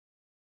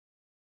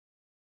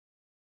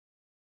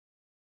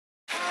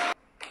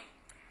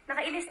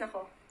Nakailis na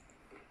ko.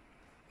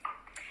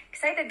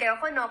 Excited kayo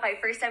ko, no?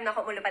 Kay first time na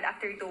ako mulupad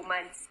after 2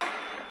 months.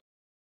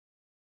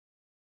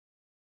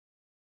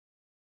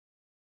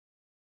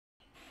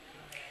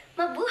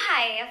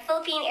 Mabuhay!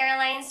 Philippine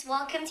Airlines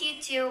welcomes you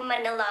to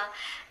Manila.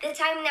 The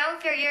time now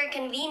for your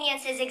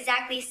convenience is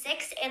exactly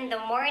 6 in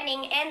the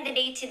morning and the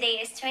date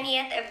today is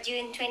 20th of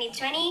June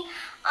 2020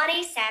 on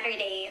a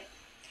Saturday.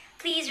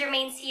 Please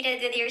remain seated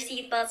with your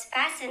seatbelts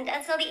fastened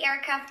until the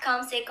aircraft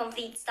comes to a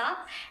complete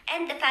stop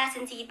and the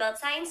fasten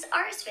seatbelt signs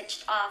are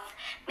switched off.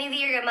 May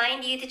we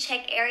remind you to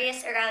check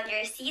areas around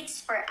your seats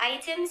for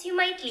items you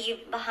might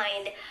leave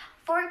behind.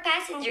 For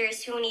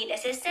passengers who need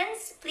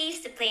assistance,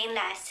 please to plane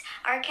last.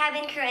 Our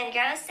cabin crew and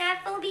ground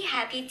staff will be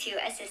happy to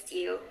assist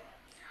you.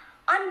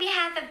 On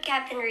behalf of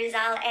Captain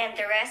Rizal and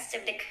the rest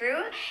of the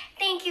crew,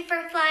 thank you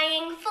for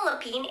flying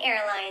Philippine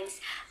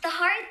Airlines, the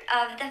heart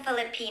of the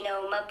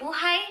Filipino.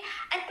 Mabuhay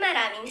at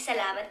maraming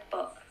salamat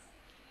po.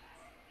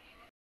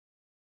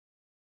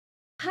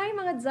 Hi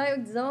mga Dzay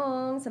ug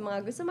Zong! Sa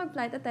mga gusto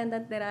mag-flight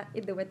attendant nila,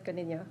 iduwet ko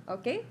ninyo.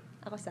 Okay?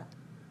 Ako sa.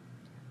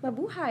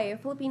 Mabuhay!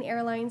 Philippine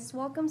Airlines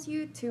welcomes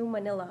you to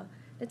Manila.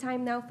 The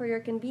time now for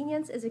your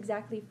convenience is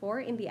exactly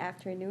 4 in the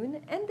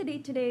afternoon, and the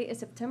date today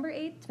is September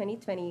 8,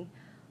 2020.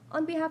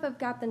 On behalf of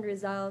Captain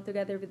Rizal,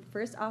 together with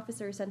First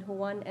Officer San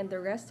Juan and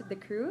the rest of the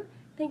crew,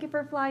 thank you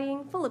for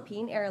flying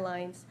Philippine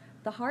Airlines,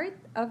 the heart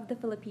of the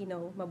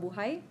Filipino.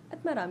 Mabuhay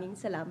at maraming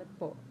salamat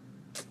po.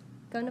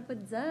 Ikaw na po,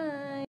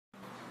 Zay!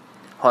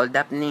 Hold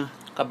up ni,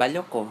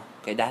 kabalo ko,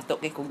 kay dato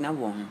kay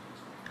kugnawong.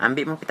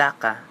 Ambi mo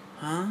pitaka.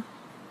 Ha?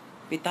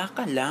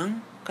 Pitaka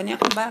lang? Kani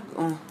akong bag,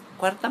 oh.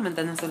 Kwarta man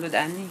tanang sulod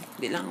ani,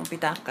 di lang ang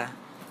pitaka.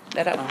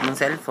 Dara, oh, ang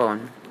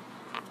cellphone.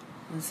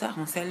 Unsa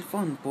akong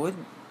cellphone, pod?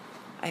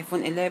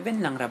 iPhone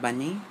 11 lang raba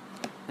ni.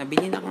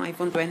 Nabili na akong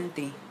iPhone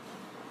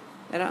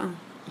 20. Dara,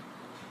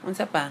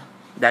 unsa pa?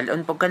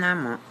 Dalon po ka na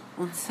mo.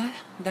 Unsa?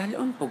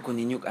 Dalon po ko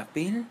ninyog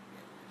apil?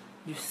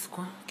 Diyos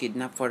ko,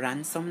 kidnap for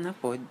ransom na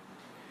pod.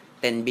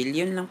 10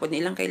 billion lang po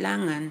nilang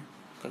kailangan.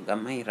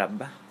 Kagamay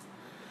raba.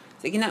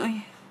 Sige na,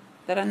 oy.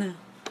 Tara na.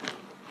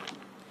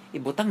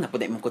 Ibutang na po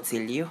na imong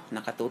kutsilyo.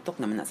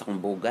 Nakatutok naman na sa kong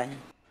bugal.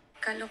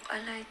 Kalok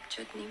alay,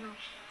 chut ni mo.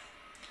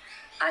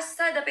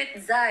 Asa dapit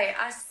Zay?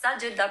 Asa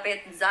jud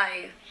dapit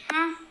Zay?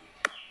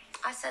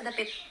 Asa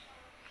dapit?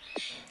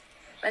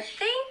 But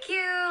thank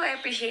you. I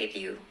appreciate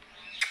you.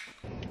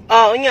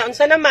 Oh, unya,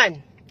 unsa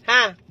naman?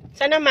 Ha?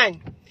 Sa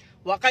naman?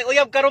 Wa kay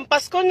uyab karong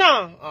Pasko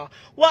no. Oh,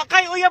 wa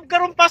kay uyab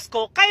karong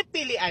Pasko kay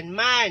pilian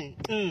man.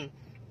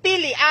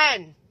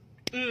 Pilian.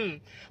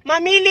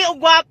 Mamili og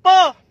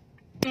gwapo.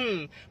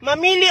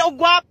 Mamili og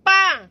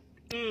gwapa.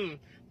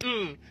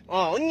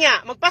 Oh,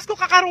 unya, magpasko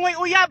ka karong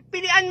uyab,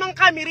 pilian man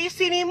ka,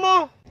 mirisi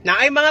nimo. Na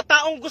ay mga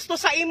taong gusto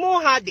sa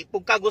imo ha, di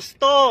pug ka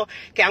gusto.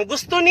 Kaya ang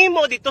gusto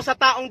nimo dito sa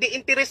taong di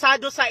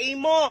interesado sa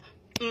imo,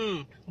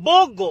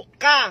 bogo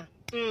ka.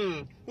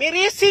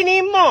 Mirisi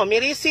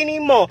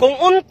nimo. Kung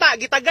unta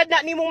gitagad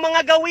na nimong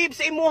mga gawib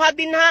sa imuha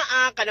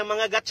dinhaa, kanang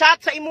mga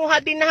gachat sa imuha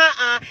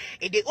dinhaa,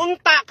 edi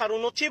unta karon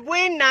Noche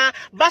Buena,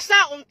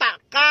 basa unta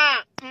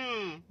ka.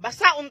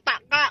 Basa unta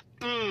ka.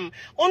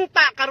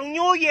 Unta karong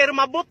New Year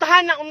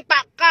mabutahan na unta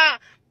ka.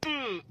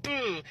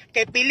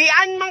 Kay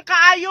pilian man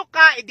kaayo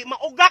ka, edi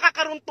mauga ka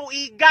karong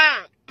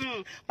tuiga.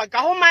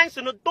 Pagkahuman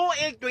sunod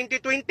tuig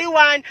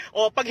 2021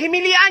 o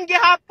paghimilian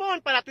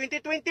gihapon para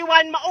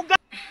 2021 mauga.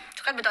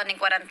 Sukad bitaw ning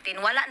quarantine,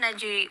 wala na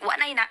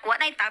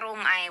tarong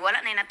ay,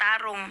 wala na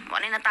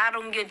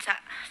natarong gyud sa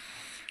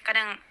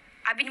kanang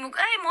abi nimo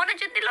ay mo na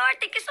jud ni Lord,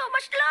 thank you so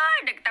much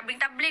Lord.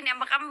 Nagtabling-tabling ni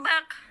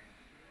makambak.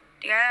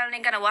 Tigal ning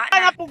kanawa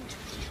na.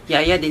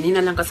 Yaya, dinhi na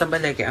lang ka sa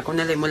balay kay ako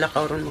na lang mula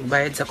ka aron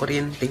magbayad sa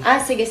kuryente.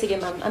 Sige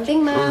ma'am.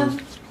 Amping ma'am.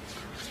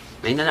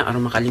 May na lang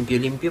aron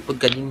makalimpyo-limpyo pud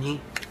ka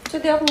dinhi. So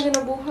di akong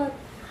ginabuhat.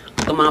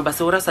 Itong mga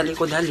basura sa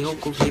likod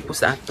halihog kung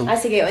hipos sa ato.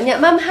 Sige, unya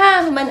ma'am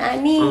ha, human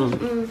ani.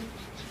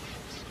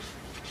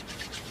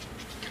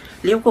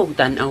 Liw ko og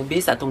tan-aw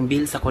bis atong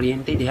bill sa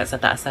kuryente diha sa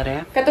taas sa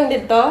ref. Katong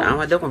dito?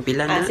 Awa daw kung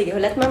pila na. Sige,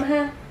 hulat ma'am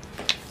ha.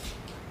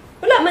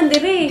 Wala man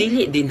diri.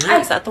 Dili din ha,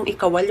 sa atong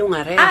ikawalo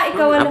nga ref.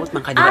 Ikawalo. Abot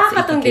man ka diha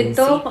sa katong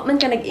dito. ika-15. Man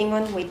ka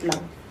nag-ingon, wait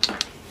lang.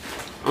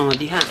 Oh,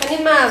 diha.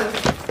 Kanin ma'am.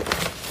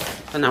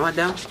 Tanawa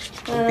daw.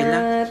 Kung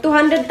pila?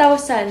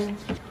 200,000.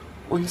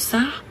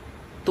 Unsa?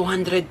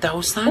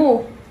 200,000?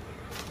 Oo.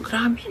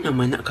 Grabe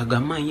naman na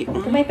kagamay.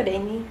 Kamay pa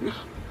din ni.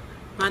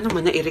 Ano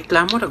man na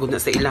ireklamo ragod na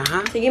sa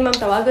ilaha? Sige ma'am,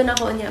 tawagon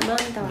ako niya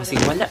ma'am. Kasi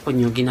wala po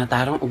nyo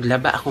ginatarong og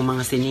laba akong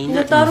mga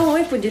sinina. Ginatarong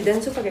oy, pwede din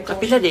so pag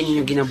Kapila din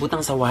nyo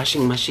ginabutang sa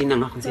washing machine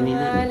ang akong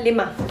sinina.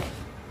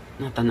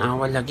 5.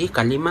 Natanawa lagi,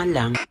 kalima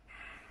lang.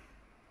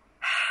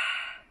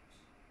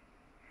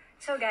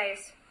 So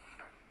guys,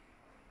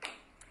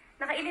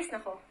 nakailis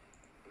na ko.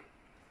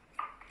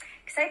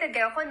 Excited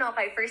kayo ko no,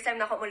 kay first time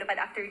na ako mulupad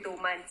after 2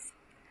 months.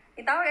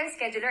 Itawag ang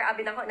scheduler,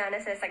 abi na ko na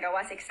nasa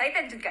Sagawas.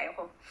 Excited jud kayo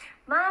ko.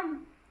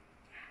 Ma'am,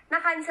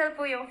 na-cancel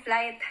po yung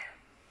flight.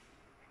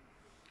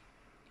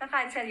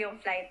 Na-cancel yung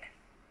flight.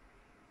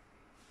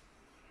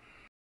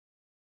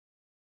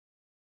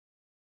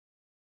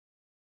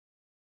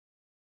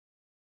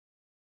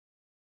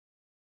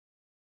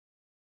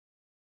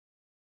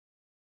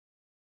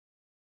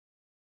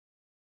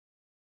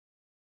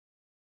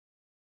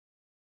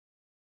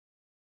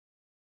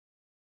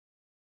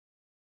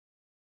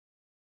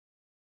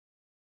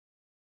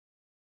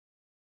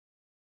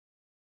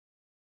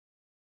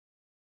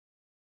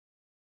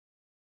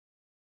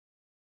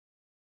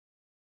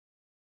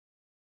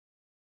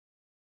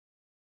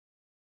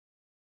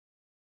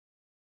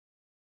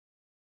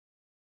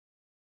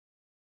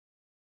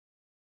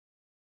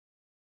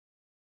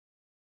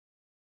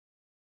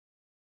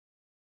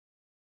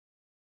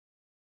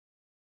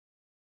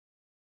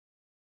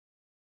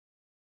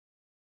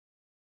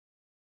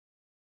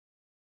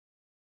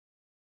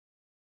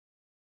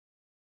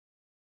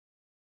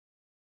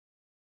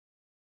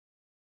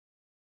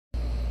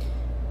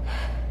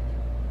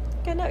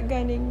 kana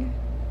ganing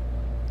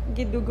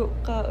gidugo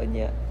ka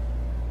unya.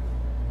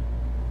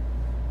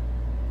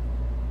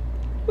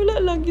 Wala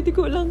lang,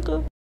 gidugo lang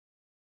ka.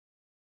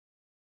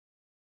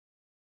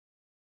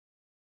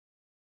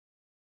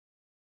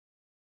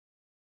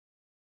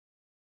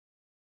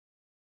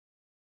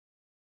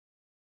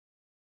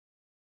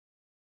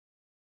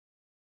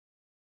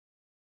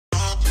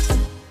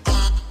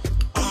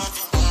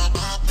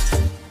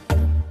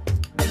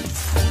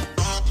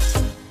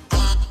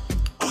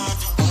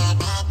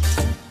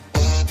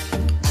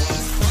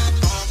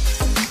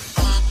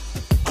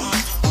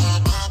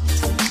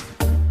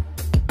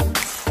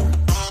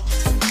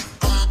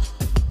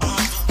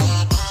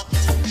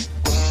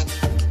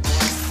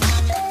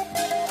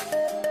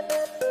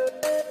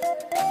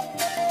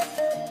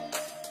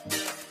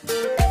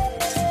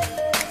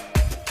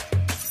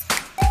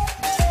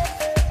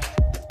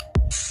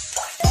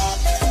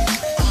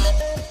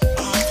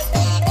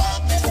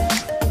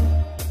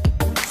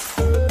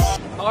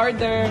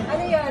 Order,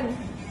 Ano yan?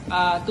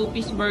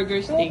 2-piece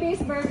burger steak.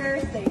 2-piece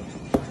burger steak.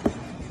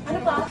 Ano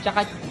pa?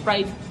 Tsaka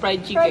fried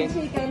Fried chicken.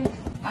 chicken.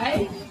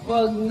 Ay,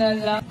 wag na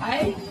lang.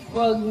 Ay,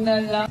 wag na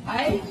lang.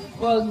 Ay,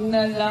 wag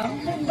na lang.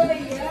 Ano ba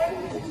yan?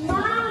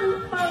 Ma'am,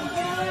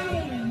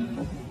 pagay!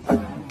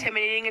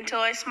 Intimidating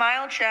until I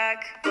smile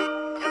check.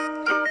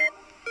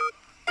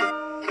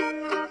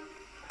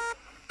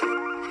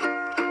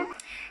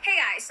 Hey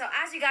guys, so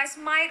as you guys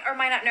might or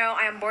might not know,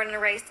 I am born and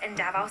raised in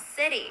Davao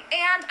City.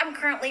 And I'm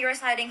currently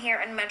residing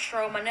here in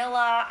Metro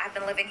Manila. I've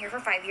been living here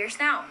for 5 years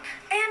now.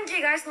 And do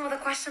you guys know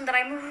the question that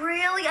I'm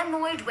really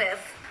annoyed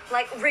with?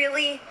 Like,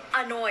 really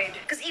annoyed.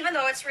 Because even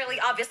though it's really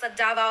obvious that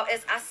Davao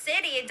is a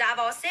city,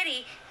 Davao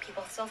City,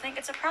 people still think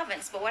it's a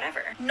province, but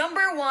whatever.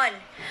 Number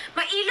 1,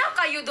 mailaw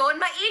kayo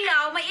doon?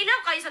 Mailaw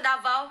kayo sa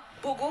Davao?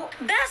 Bugo.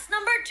 Best.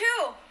 Number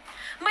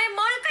 2, may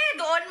mall kayo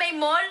doon? May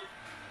mall?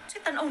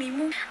 Kasi tanaw ni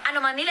mo.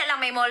 Ano Manila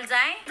lang may mall,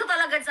 Zay? Ito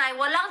talaga, Zay.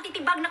 Walang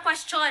titibag na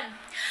question.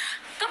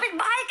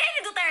 Kapitbahay kayo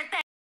ni Duterte.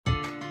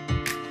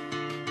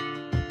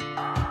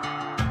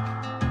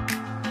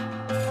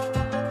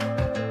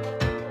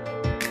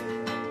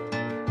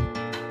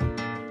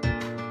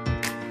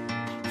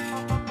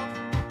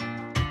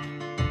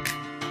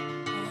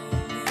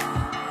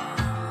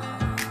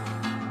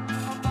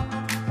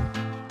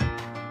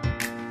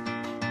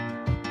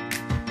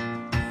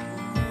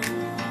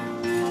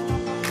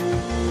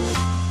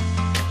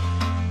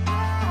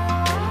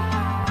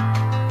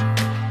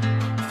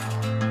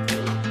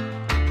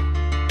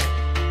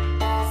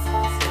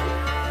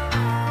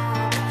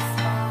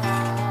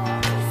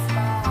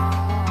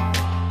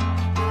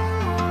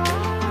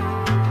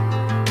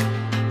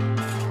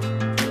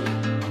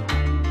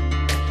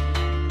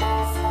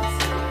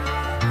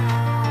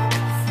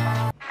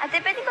 Ate,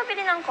 pwede ko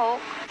bilhin ng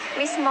Coke?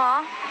 Miss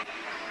mo?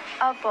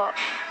 Opo.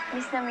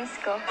 Miss na miss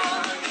ko.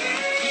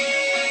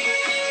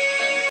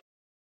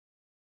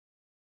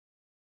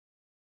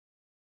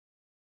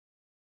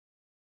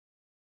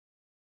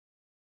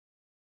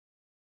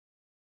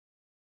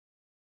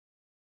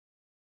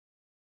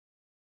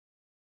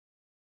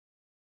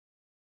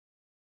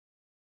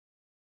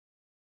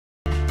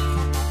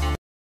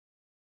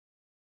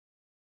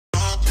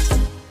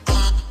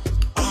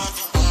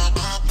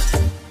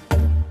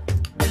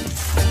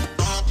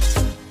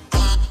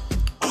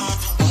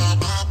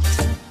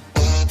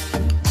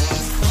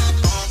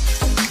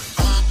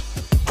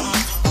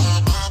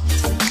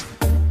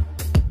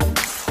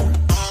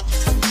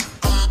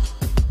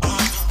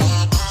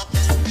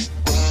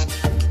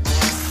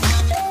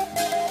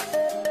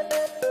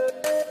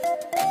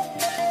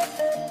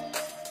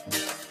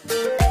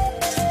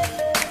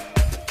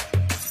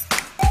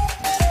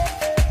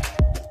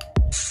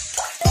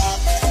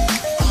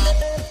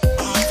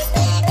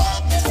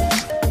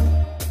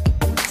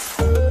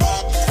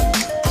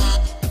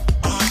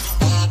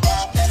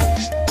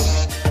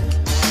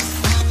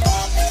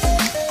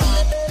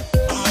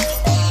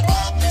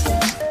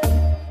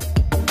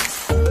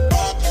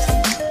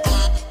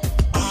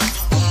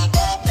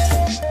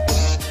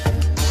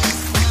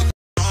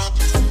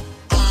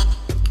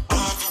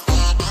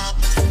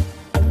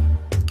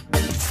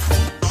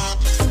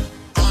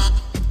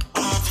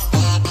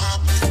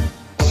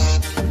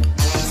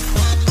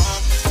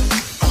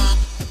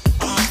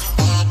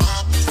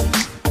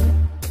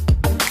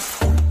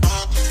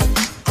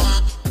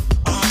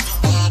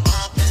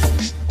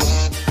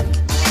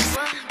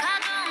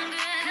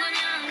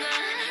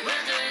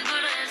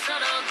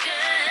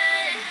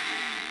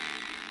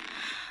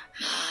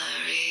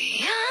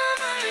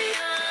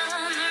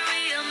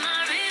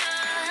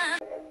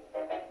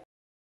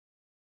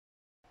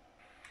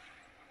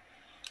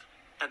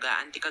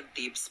 Tagaan ti kag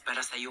tips para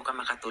sayo ka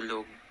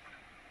makatulog.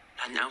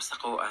 Tanaw sa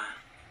ko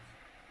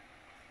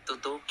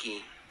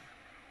Tutuki.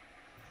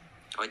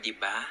 O di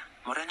ba?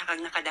 Mura na kag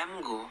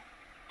nakadamgo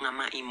nga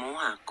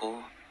maimuha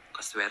ko.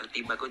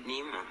 Kaswerte bagod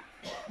nimo.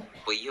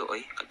 Puyo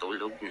oy,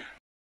 katulog na.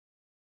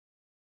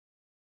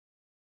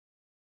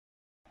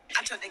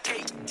 I turn the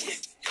cake,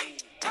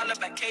 yeah. All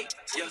about cake,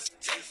 yeah.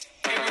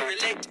 Can we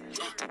relate?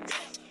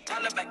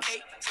 All about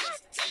cake.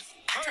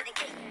 I told the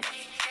cake.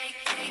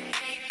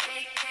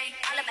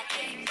 All of my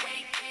cake.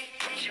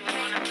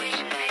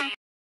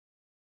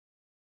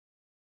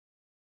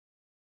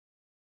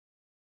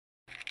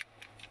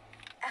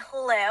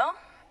 Hello?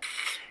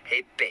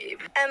 Hey, babe.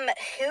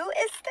 Who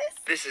is this?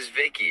 This is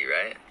Vicky,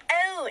 right?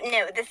 Oh,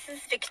 no, this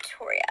is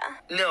Victoria.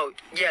 No,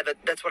 yeah,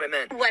 that's what I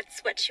meant. What's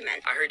what you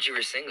meant? I heard you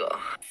were single.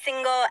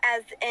 Single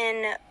as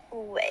in,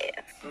 wait.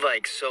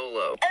 Like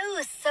solo.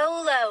 Oh,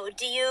 solo.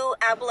 Do you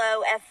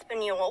hablo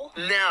español?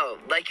 No,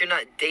 like you're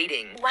not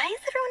dating. Why is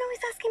everyone always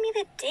asking me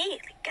the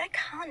date? Like, get a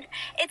calendar.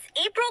 It's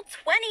April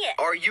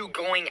 20th. Are you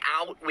going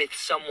out with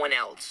someone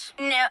else?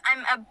 No,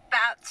 I'm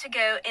about to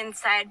go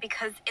inside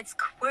because it's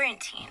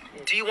quarantine.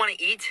 Do you want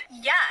to eat?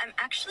 Yeah, I'm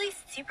actually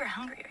super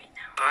hungry right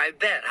now. I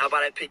bet. How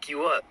about I pick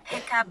you up?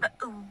 Pick up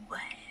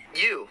what?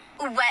 You.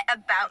 What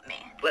about me?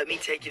 Let me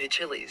take you to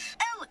Chili's.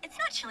 Oh, it's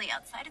not chilly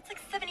outside. It's like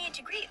 78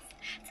 degrees.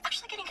 It's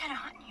actually getting kind of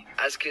hot in here.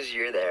 That's because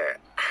you're there.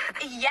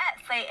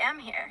 Yes, I am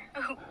here.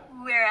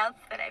 Where else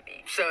would I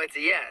be? So it's a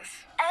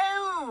yes.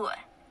 Oh,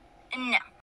 no.